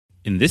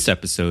In this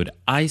episode,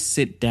 I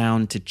sit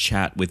down to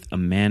chat with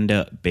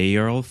Amanda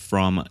Bayerl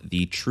from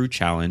the True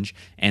Challenge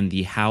and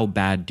the How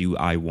Bad Do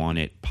I Want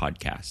It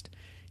podcast.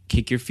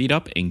 Kick your feet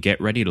up and get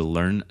ready to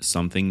learn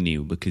something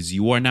new because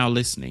you are now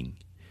listening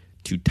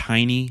to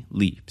Tiny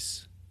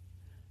Leaps,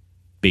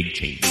 Big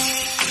Changes.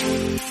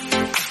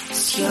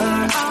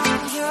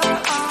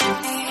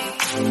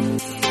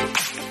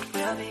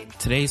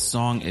 Today's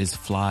song is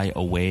Fly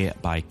Away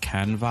by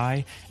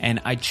Canvai,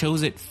 and I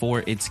chose it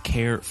for its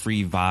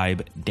carefree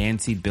vibe,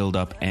 dancey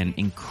build-up, and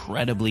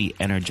incredibly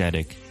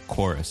energetic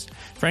chorus.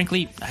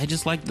 Frankly, I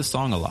just like the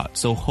song a lot,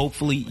 so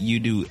hopefully you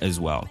do as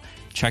well.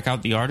 Check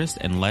out the artist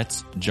and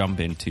let's jump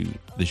into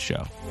the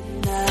show.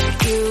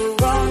 You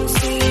won't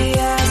see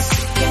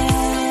us again.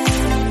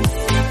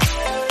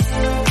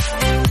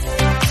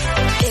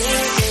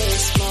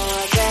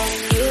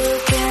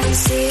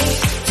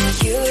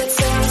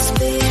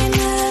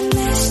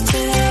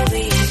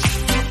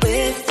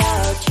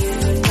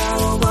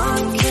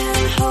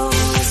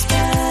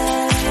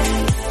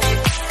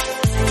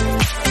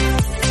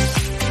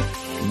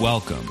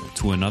 Welcome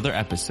to another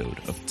episode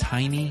of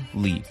Tiny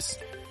Leaps,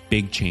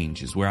 Big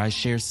Changes, where I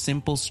share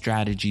simple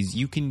strategies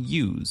you can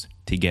use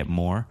to get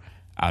more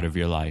out of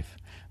your life.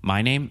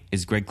 My name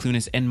is Greg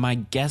Clunas, and my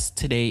guest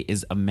today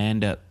is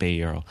Amanda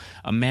Bayerl.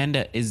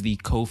 Amanda is the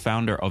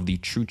co-founder of the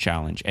True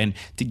Challenge, and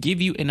to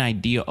give you an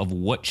idea of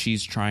what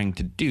she's trying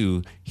to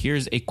do,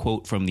 here's a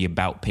quote from the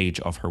About page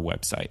of her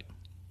website.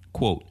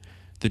 Quote,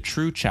 "The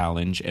True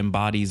Challenge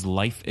embodies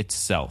life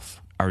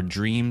itself, our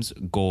dreams,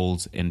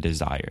 goals, and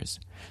desires.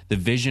 The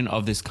vision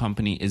of this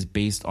company is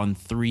based on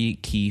three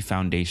key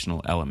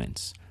foundational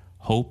elements: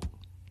 hope,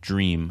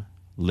 dream,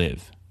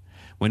 live.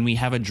 When we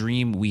have a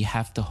dream, we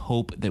have to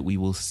hope that we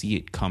will see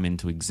it come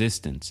into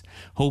existence.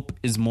 Hope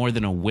is more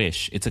than a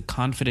wish. It's a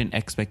confident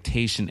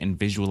expectation and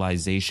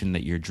visualization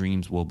that your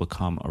dreams will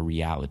become a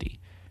reality."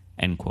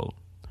 End quote.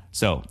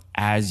 So,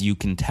 as you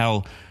can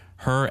tell,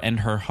 her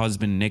and her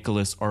husband,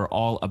 Nicholas, are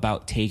all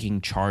about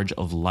taking charge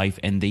of life,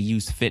 and they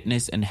use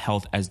fitness and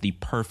health as the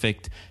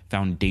perfect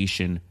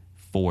foundation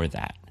for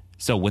that.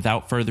 So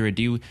without further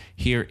ado,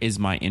 here is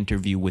my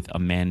interview with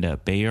Amanda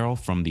Bayerl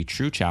from the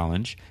True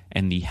Challenge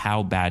and the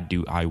How Bad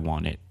Do I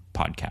Want It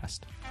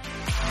podcast.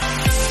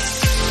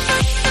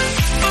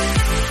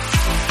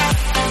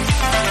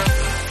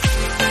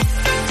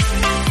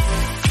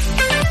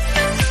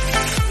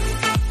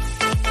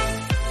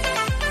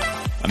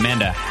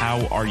 Amanda,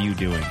 how are you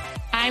doing?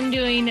 I'm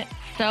doing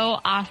so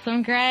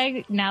awesome,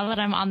 Greg, now that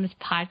I'm on this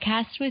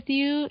podcast with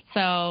you.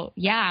 So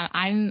yeah,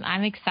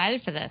 I'm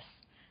excited for this.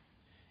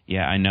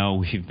 Yeah, I know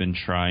we've been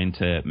trying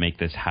to make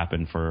this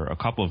happen for a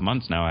couple of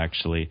months now,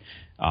 actually.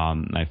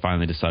 I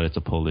finally decided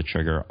to pull the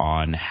trigger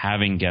on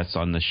having guests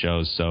on the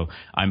show. So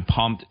I'm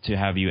pumped to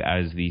have you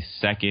as the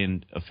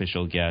second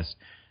official guest.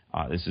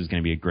 This is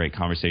going to be a great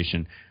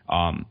conversation.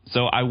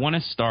 So I want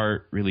to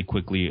start really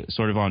quickly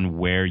sort of on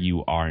where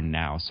you are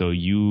now. So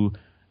you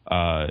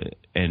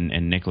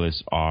and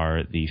Nicholas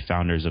are the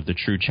founders of the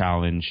True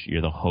Challenge.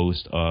 You're the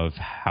host of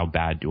How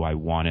Bad Do I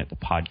Want It, the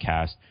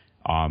podcast.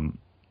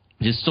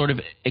 Just sort of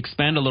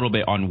expand a little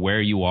bit on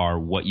where you are,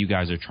 what you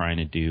guys are trying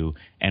to do,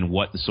 and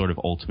what the sort of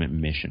ultimate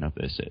mission of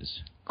this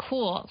is.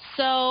 Cool.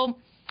 So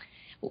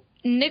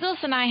Nicholas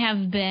and I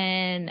have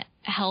been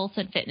health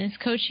and fitness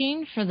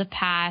coaching for the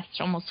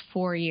past almost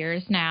 4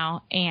 years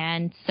now.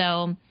 And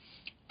so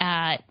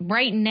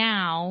right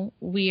now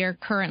we are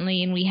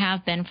currently, and we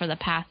have been for the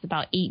past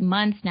about 8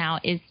 months now,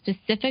 is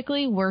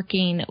specifically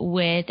working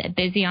with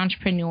busy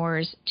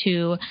entrepreneurs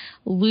to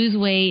lose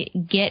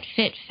weight, get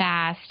fit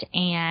fast,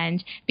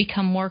 and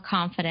become more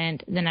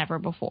confident than ever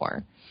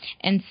before.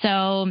 And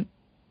so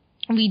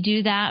we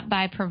do that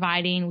by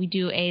providing, we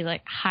do a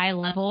high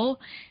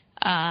level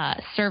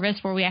service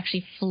where we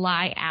actually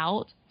fly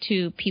out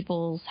to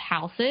people's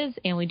houses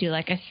and we do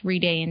a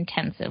 3-day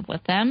intensive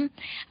with them.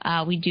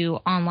 We do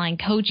online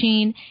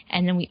coaching,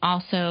 and then we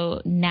also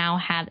now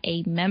have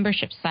a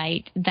membership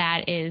site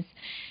that is,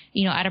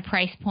 at a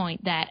price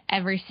point that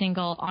every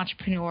single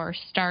entrepreneur,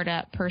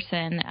 startup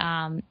person,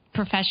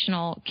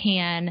 professional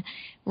can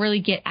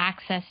really get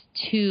access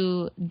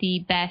to the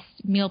best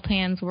meal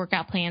plans,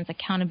 workout plans,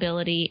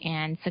 accountability,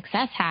 and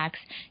success hacks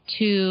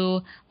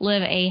to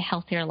live a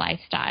healthier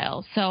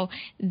lifestyle. So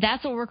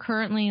that's what we're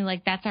currently,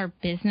 that's our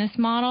business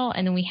model.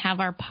 And then we have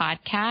our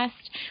podcast,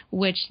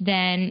 which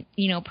then,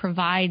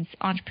 provides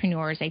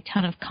entrepreneurs a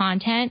ton of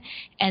content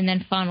and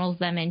then funnels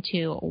them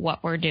into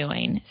what we're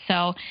doing.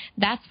 So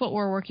that's what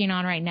we're working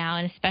on right now.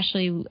 And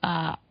especially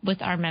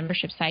with our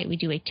membership site, we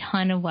do a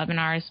ton of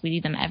webinars. We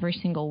do them every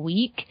single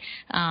week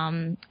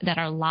that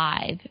are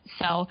live.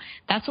 So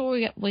that's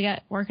what we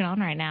got working on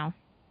right now.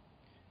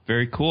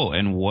 Very cool.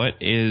 And what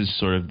is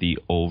sort of the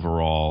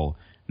overall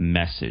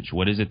message?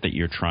 What is it that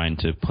you're trying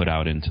to put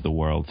out into the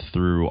world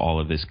through all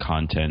of this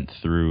content,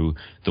 through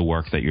the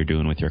work that you're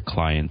doing with your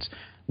clients?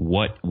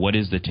 What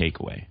is the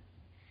takeaway?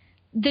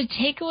 The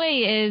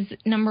takeaway is,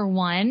 number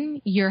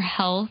one, your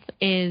health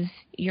is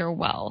your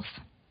wealth.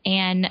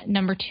 And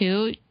number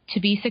two, to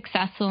be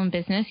successful in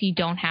business, you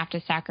don't have to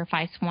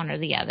sacrifice one or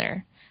the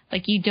other.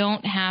 Like, you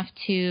don't have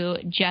to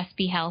just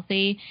be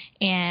healthy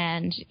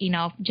and,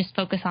 just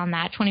focus on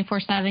that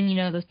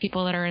 24/7. Those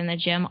people that are in the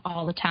gym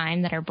all the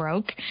time that are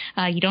broke.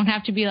 You don't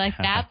have to be like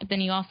that, but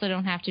then you also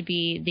don't have to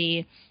be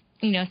the,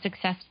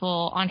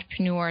 successful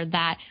entrepreneur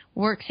that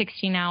works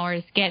 16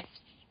 hours, gets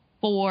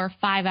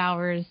 4-5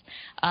 hours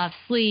of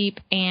sleep,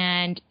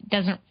 and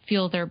doesn't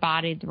fuel their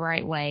body the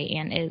right way,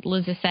 and it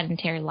lives a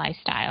sedentary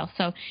lifestyle.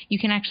 So you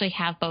can actually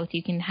have both.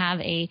 You can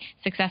have a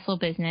successful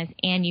business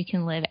and you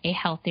can live a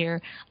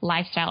healthier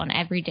lifestyle, an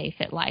everyday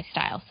fit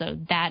lifestyle. So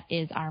that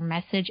is our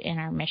message and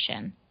our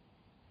mission.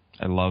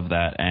 I love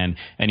that. And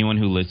anyone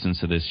who listens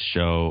to this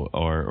show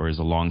or is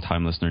a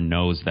longtime listener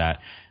knows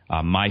that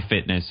my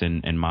fitness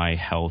and my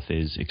health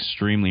is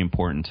extremely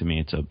important to me.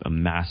 It's a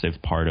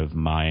massive part of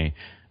my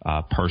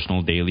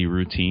personal daily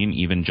routine,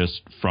 even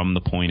just from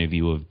the point of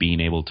view of being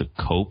able to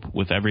cope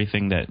with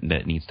everything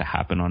that needs to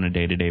happen on a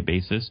day-to-day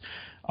basis.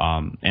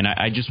 And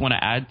I just want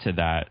to add to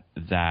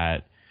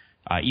that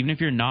even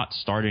if you're not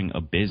starting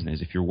a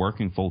business, if you're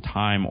working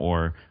full-time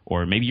or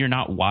maybe you're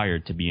not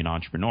wired to be an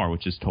entrepreneur,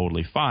 which is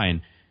totally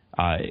fine,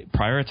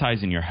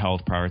 prioritizing your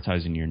health,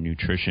 prioritizing your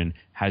nutrition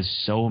has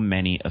so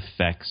many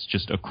effects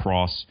just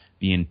across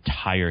the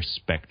entire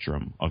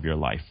spectrum of your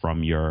life,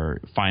 from your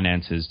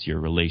finances to your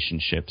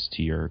relationships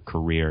to your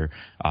career,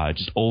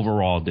 just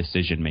overall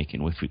decision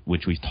making,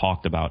 which we've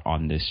talked about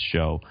on this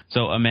show.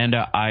 So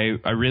Amanda,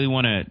 I really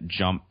want to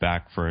jump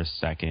back for a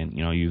second.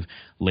 You've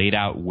laid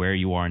out where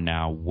you are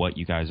now, what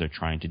you guys are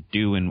trying to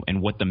do,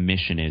 and what the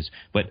mission is.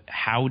 But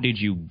how did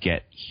you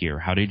get here?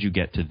 How did you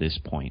get to this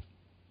point?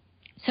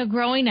 So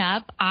growing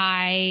up,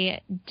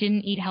 I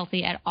didn't eat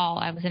healthy at all.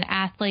 I was an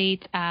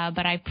athlete,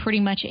 but I pretty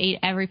much ate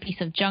every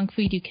piece of junk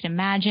food you can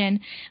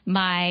imagine.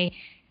 My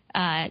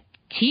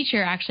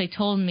teacher actually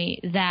told me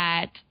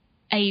that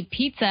a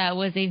pizza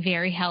was a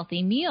very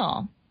healthy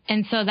meal.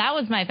 And so that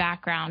was my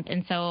background.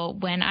 And so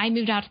when I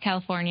moved out to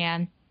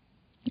California,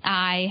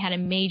 I had a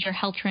major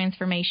health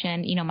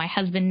transformation. My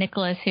husband,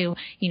 Nicholas, who,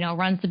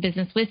 runs the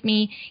business with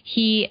me,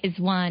 he is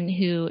one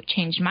who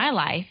changed my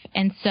life.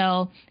 And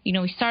so,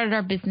 we started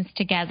our business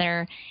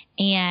together,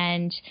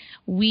 and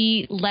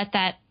we let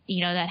that,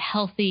 that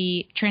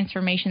healthy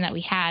transformation that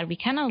we had, we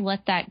kind of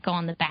let that go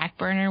on the back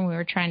burner when we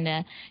were trying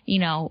to,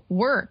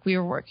 work. We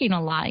were working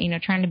a lot,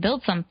 trying to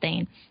build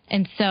something.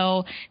 And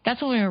so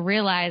that's when we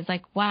realized,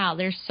 like, wow,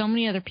 there's so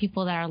many other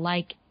people that are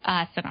like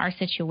us in our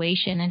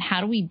situation, and how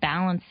do we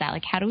balance that?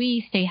 Like, how do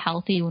we stay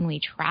healthy when we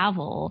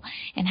travel,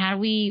 and how do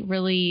we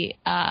really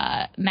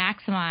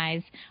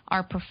maximize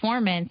our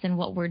performance and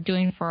what we're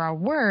doing for our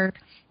work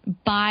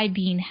by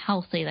being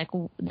healthy? Like,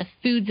 the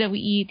foods that we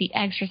eat, the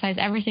exercise,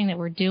 everything that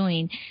we're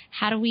doing,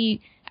 how do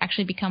we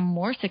actually become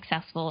more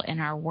successful in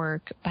our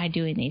work by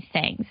doing these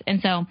things?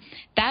 And so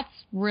that's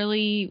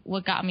really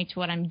what got me to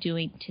what I'm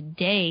doing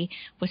today,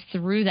 was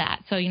through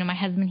that. So, my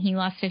husband, he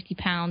lost 50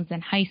 pounds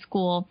in high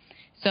school.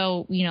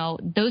 So,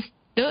 those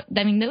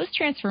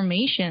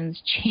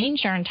transformations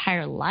changed our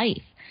entire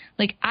life.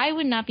 Like, I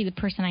would not be the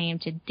person I am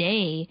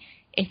today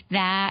if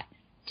that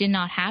did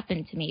not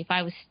happen to me. If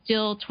I was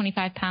still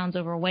 25 pounds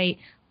overweight,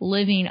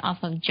 living off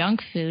of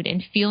junk food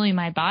and fueling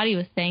my body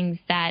with things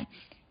that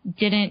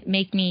didn't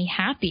make me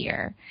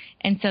happier.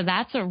 And so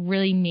that's what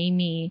really made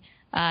me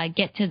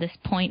get to this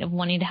point of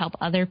wanting to help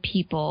other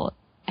people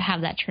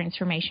have that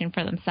transformation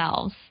for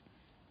themselves.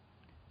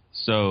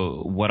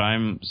 So what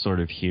I'm sort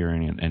of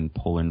hearing and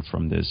pulling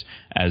from this,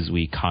 as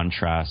we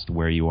contrast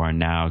where you are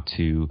now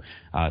to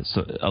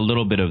so a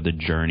little bit of the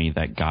journey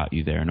that got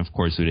you there, and of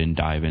course we didn't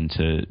dive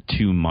into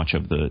too much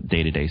of the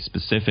day-to-day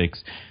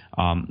specifics,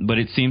 but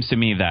it seems to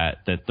me that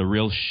the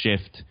real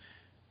shift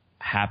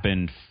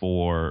happened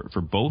for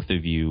both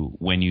of you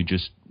when you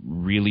just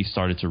really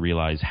started to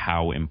realize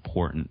how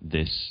important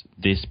this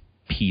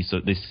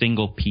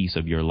single piece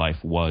of your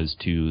life was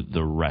to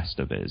the rest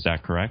of it. Is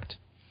that correct?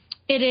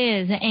 It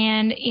is.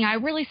 And, I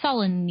really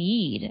saw a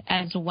need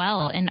as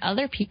well in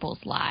other people's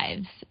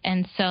lives.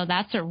 And so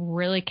that's what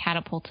really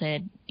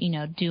catapulted,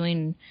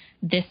 doing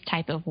this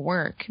type of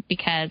work,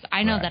 because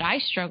I know that I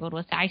struggled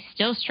with it. I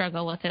still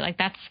struggle with it. Like,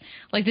 that's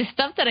like the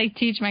stuff that I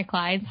teach my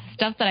clients,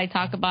 stuff that I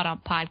talk about on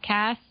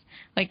podcasts.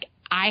 Like,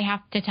 I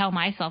have to tell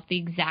myself the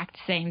exact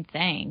same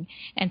thing.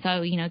 And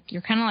so,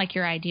 you're kind of like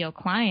your ideal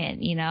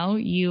client,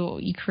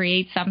 you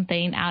create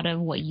something out of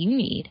what you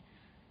need.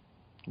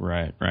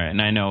 Right.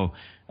 And I know,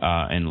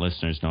 and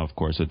listeners know, of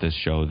course, with this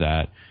show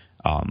that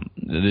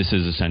this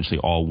is essentially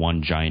all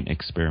one giant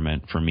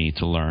experiment for me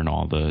to learn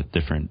all the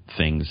different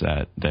things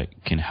that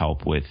can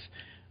help with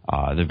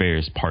the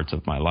various parts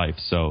of my life.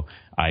 So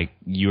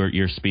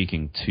you're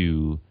speaking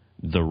to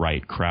the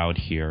right crowd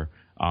here.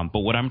 But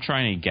what I'm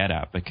trying to get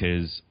at,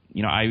 because,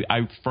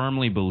 I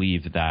firmly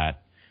believe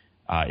that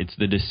it's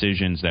the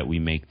decisions that we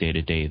make day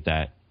to day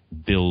that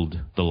build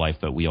the life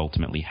that we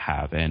ultimately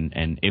have.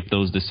 And if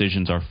those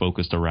decisions are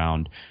focused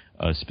around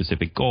a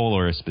specific goal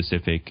or a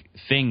specific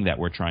thing that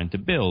we're trying to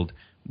build,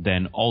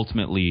 then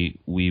ultimately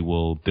we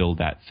will build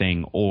that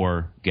thing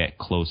or get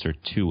closer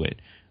to it.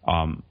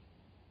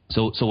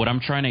 So what I'm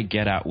trying to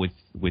get at with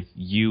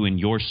you and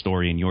your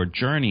story and your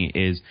journey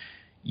is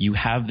you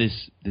have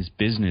this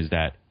business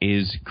that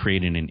is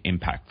creating an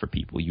impact for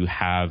people. You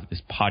have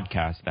this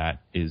podcast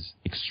that is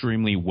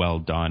extremely well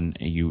done.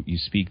 You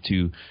speak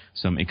to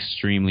some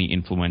extremely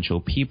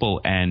influential people,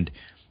 and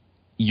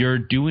you're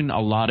doing a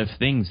lot of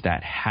things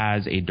that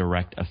has a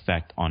direct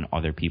effect on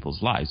other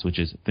people's lives, which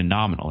is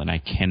phenomenal. And I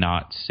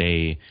cannot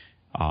say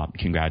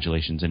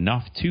congratulations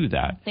enough to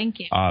that. Thank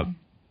you.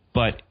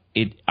 But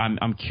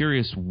I'm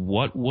curious,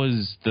 what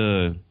was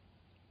the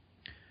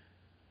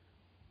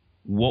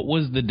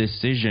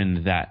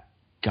decision that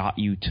got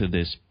you to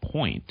this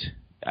point?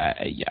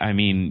 I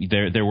mean,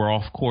 there were,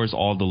 of course,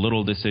 all the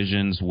little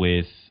decisions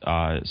with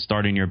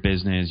starting your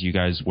business. You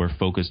guys were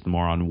focused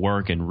more on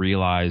work and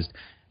realized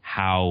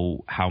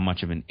how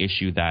much of an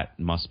issue that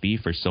must be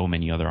for so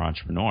many other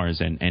entrepreneurs.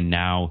 And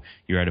now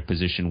you're at a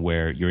position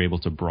where you're able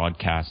to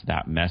broadcast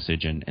that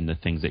message and the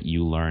things that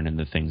you learn and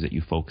the things that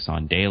you focus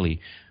on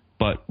daily.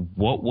 But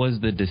what was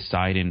the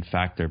deciding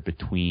factor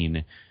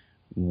between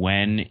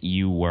when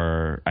you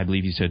were, I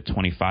believe you said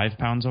 25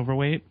 pounds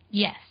overweight?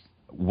 Yes.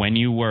 When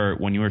you were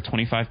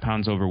 25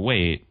 pounds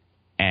overweight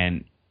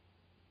and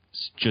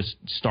just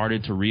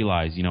started to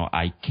realize,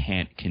 I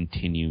can't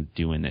continue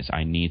doing this.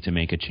 I need to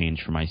make a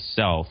change for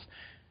myself.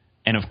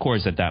 And of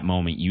course, at that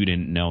moment, you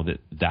didn't know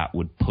that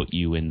would put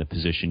you in the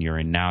position you're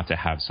in now to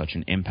have such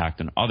an impact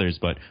on others.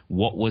 But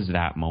what was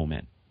that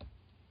moment?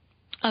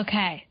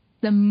 Okay.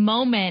 The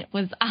moment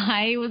was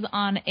I was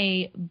on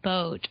a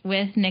boat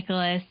with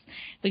Nicholas.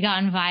 We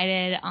got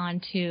invited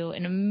onto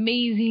an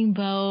amazing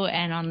boat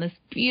and on this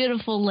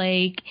beautiful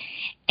lake.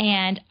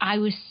 And I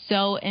was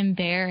so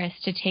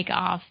embarrassed to take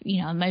off,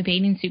 my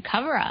bathing suit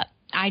cover up.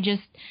 I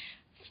just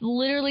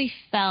literally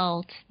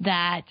felt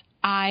that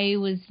I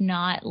was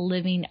not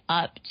living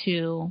up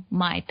to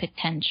my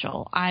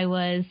potential.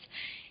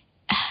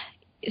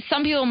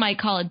 Some people might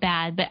call it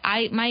bad, but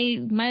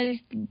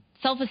my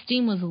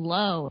self-esteem was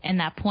low in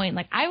that point.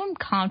 Like, I was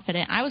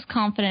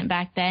confident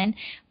back then,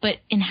 but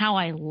in how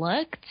I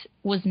looked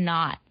was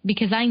not,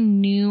 because I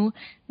knew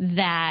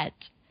that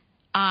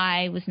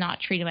I was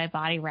not treating my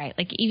body right.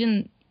 Like,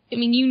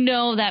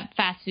 that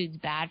fast food's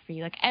bad for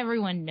you. Like,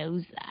 everyone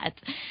knows that.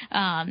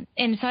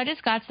 And so I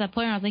just got to that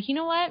point where I was like, you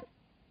know what?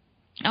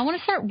 I want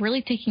to start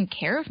really taking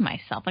care of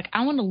myself. Like,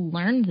 I want to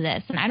learn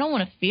this, and I don't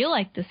want to feel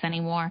like this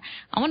anymore.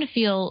 I want to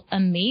feel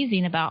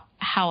amazing about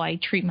how I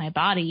treat my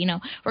body,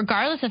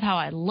 regardless of how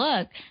I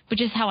look, but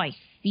just how I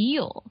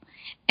feel.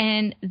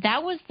 And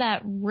that was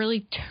that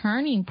really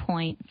turning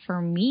point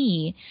for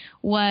me.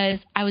 Was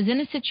I was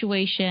in a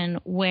situation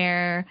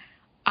where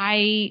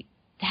I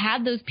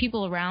had those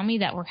people around me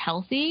that were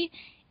healthy,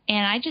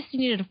 and I just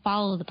needed to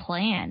follow the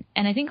plan.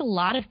 And I think a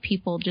lot of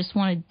people just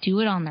want to do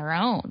it on their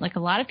own. Like,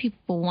 a lot of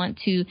people want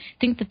to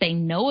think that they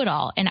know it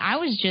all. And I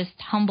was just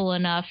humble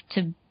enough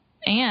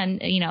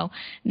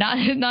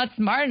not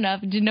smart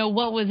enough to know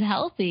what was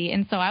healthy.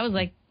 And so I was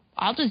like,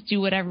 I'll just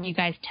do whatever you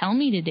guys tell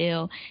me to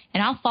do,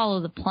 and I'll follow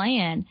the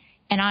plan.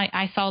 And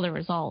I saw the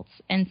results.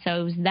 And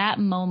so it was that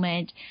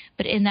moment,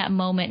 but in that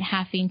moment,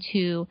 having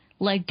to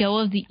let go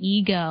of the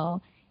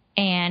ego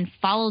and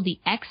follow the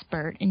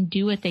expert and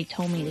do what they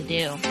told me to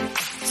do.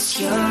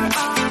 You're on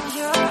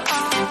your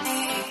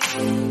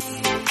own.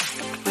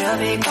 We'll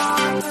be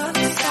gone, we'll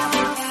be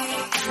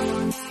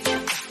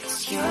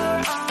You're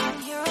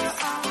on your own.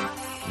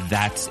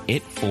 That's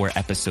it for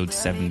episode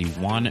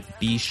 71.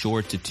 Be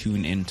sure to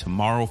tune in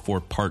tomorrow for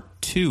part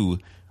 2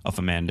 of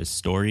Amanda's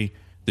story.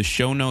 The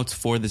show notes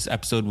for this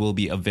episode will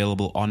be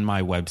available on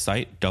my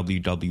website,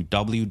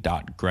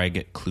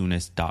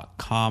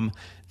 www.gregclunis.com.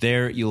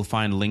 There, you'll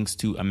find links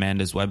to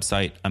Amanda's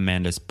website,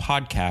 Amanda's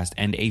podcast,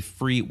 and a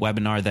free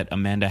webinar that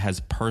Amanda has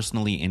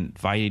personally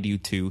invited you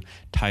to,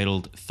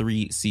 titled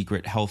 3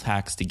 Secret Health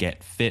Hacks to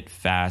Get Fit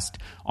Fast,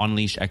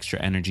 Unleash Extra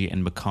Energy,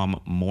 and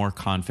Become More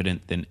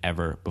Confident Than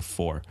Ever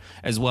Before,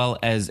 as well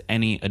as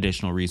any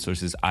additional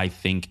resources I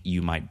think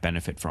you might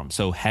benefit from.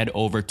 So head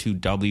over to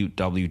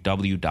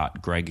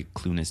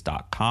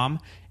www.gregclunis.com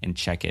and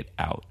check it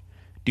out.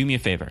 Do me a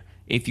favor.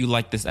 If you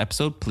like this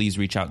episode, please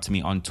reach out to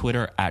me on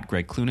Twitter at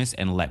Greg Clunis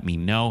and let me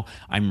know.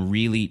 I'm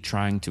really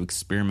trying to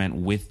experiment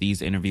with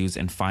these interviews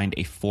and find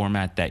a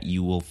format that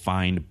you will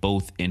find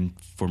both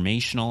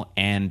informational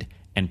and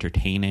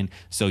entertaining.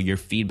 So your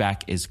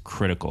feedback is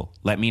critical.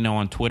 Let me know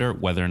on Twitter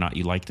whether or not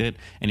you liked it.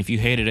 And if you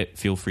hated it,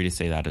 feel free to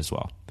say that as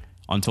well.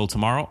 Until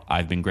tomorrow,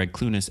 I've been Greg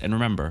Clunis. And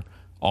remember,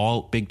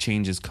 all big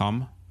changes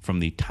come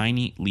from the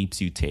tiny leaps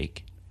you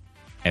take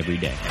every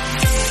day.